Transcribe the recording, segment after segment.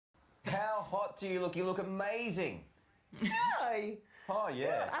hot do you look? You look amazing. Hi. Oh,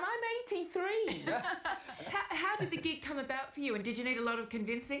 yeah. And I'm 83. How did the gig come about for you, and did you need a lot of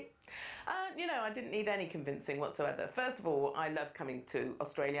convincing? You know, I didn't need any convincing whatsoever. First of all, I love coming to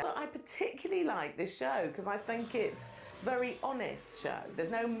Australia. I particularly like this show because I think it's a very honest show.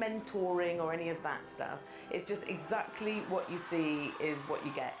 There's no mentoring or any of that stuff. It's just exactly what you see is what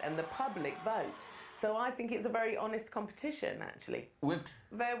you get, and the public vote. So I think it's a very honest competition, actually.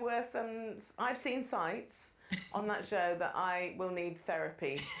 There were some... I've seen sights on that show that I will need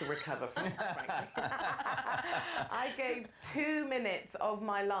therapy to recover from, frankly. I gave 2 minutes of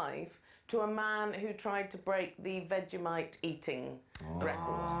my life to a man who tried to break the Vegemite eating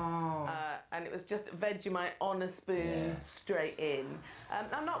record. And it was just Vegemite on a spoon, straight in.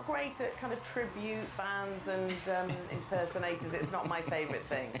 I'm not great at kind of tribute bands and impersonators. It's not my favourite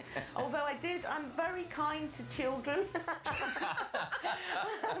thing. Although I'm very kind to children.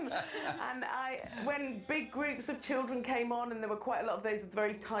 And when big groups of children came on, and there were quite a lot of those with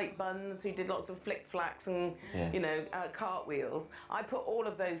very tight buns who did lots of flick-flacks and, you know, cartwheels, I put all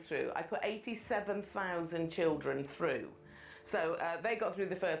of those through. I put 87,000 children through. So they got through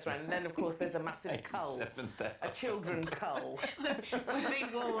the first round, and then, of course, there's a massive cull. A children's cull. We've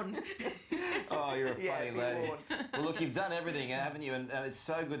been warned. Oh, you're a funny lady. Warned. Well, look, you've done everything, haven't you? And it's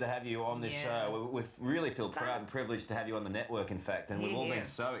so good to have you on this show. We really feel proud and privileged to have you on the network, in fact, and we've all been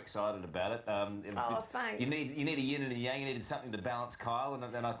so excited about it. Thanks. You need a yin and a yang. You needed something to balance Kyle,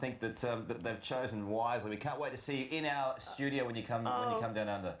 and I think that, that they've chosen wisely. We can't wait to see you in our studio when you come down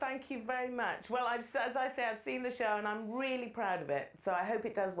under. Thank you very much. Well, as I say, I've seen the show, and I'm really proud of it. So I hope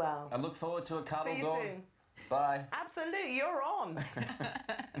it does well. I look forward to a cuddle, See you Dawn. soon. Bye. Absolutely, you're on.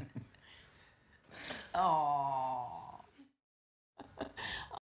 Aww.